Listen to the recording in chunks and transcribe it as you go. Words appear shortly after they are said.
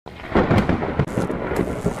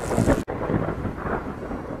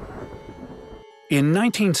In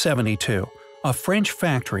 1972, a French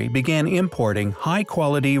factory began importing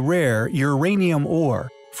high-quality rare uranium ore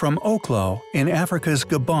from Oklo in Africa's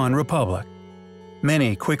Gabon Republic.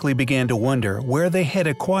 Many quickly began to wonder where they had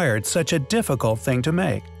acquired such a difficult thing to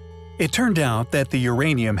make. It turned out that the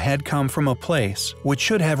uranium had come from a place which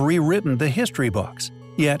should have rewritten the history books,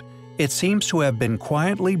 yet it seems to have been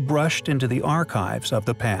quietly brushed into the archives of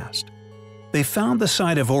the past. They found the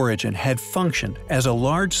site of origin had functioned as a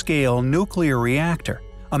large-scale nuclear reactor.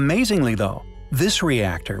 Amazingly though, this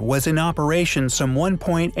reactor was in operation some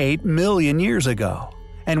 1.8 million years ago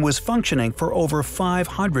and was functioning for over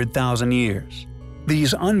 500,000 years.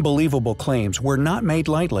 These unbelievable claims were not made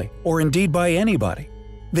lightly, or indeed by anybody.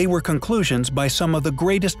 They were conclusions by some of the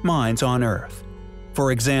greatest minds on Earth.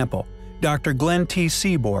 For example, Dr. Glenn T.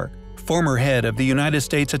 Seaborg, former head of the United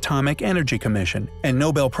States Atomic Energy Commission and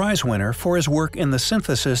Nobel Prize winner for his work in the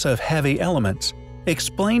synthesis of heavy elements,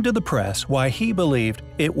 explained to the press why he believed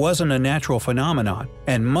it wasn't a natural phenomenon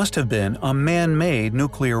and must have been a man-made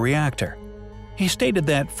nuclear reactor. He stated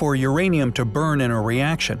that for uranium to burn in a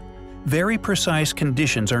reaction, very precise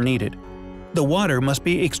conditions are needed. The water must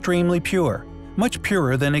be extremely pure, much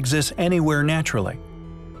purer than exists anywhere naturally.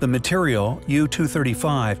 The material,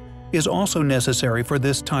 U-235, is also necessary for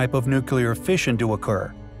this type of nuclear fission to occur,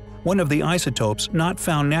 one of the isotopes not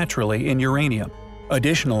found naturally in uranium.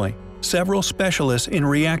 Additionally, several specialists in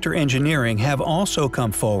reactor engineering have also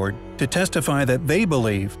come forward to testify that they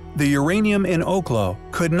believe the uranium in Oklo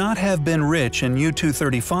could not have been rich in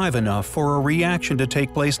U-235 enough for a reaction to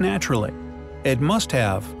take place naturally. It must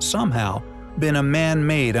have, somehow, been a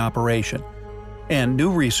man-made operation. And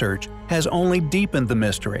new research has only deepened the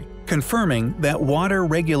mystery, confirming that water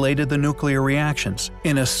regulated the nuclear reactions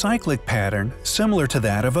in a cyclic pattern similar to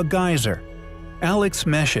that of a geyser. Alex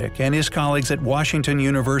Meshik and his colleagues at Washington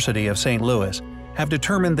University of St. Louis have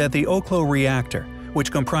determined that the Oklo reactor,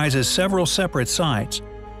 which comprises several separate sites,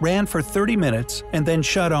 ran for 30 minutes and then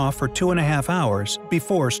shut off for 2.5 hours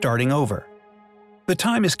before starting over. The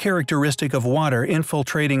time is characteristic of water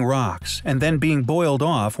infiltrating rocks and then being boiled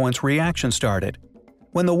off once reaction started.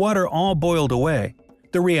 When the water all boiled away,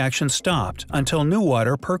 the reaction stopped until new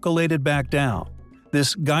water percolated back down.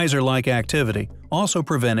 This geyser-like activity also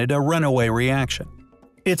prevented a runaway reaction.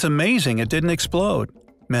 "It's amazing it didn't explode,"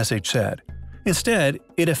 Message said. Instead,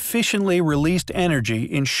 it efficiently released energy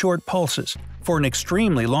in short pulses for an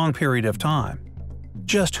extremely long period of time.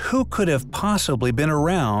 Just who could have possibly been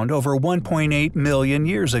around over 1.8 million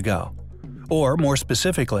years ago? Or, more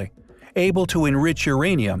specifically, able to enrich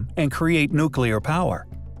uranium and create nuclear power?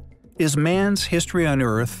 Is man's history on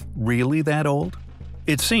Earth really that old?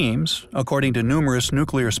 It seems, according to numerous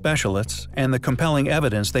nuclear specialists and the compelling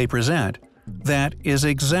evidence they present, that is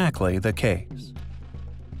exactly the case.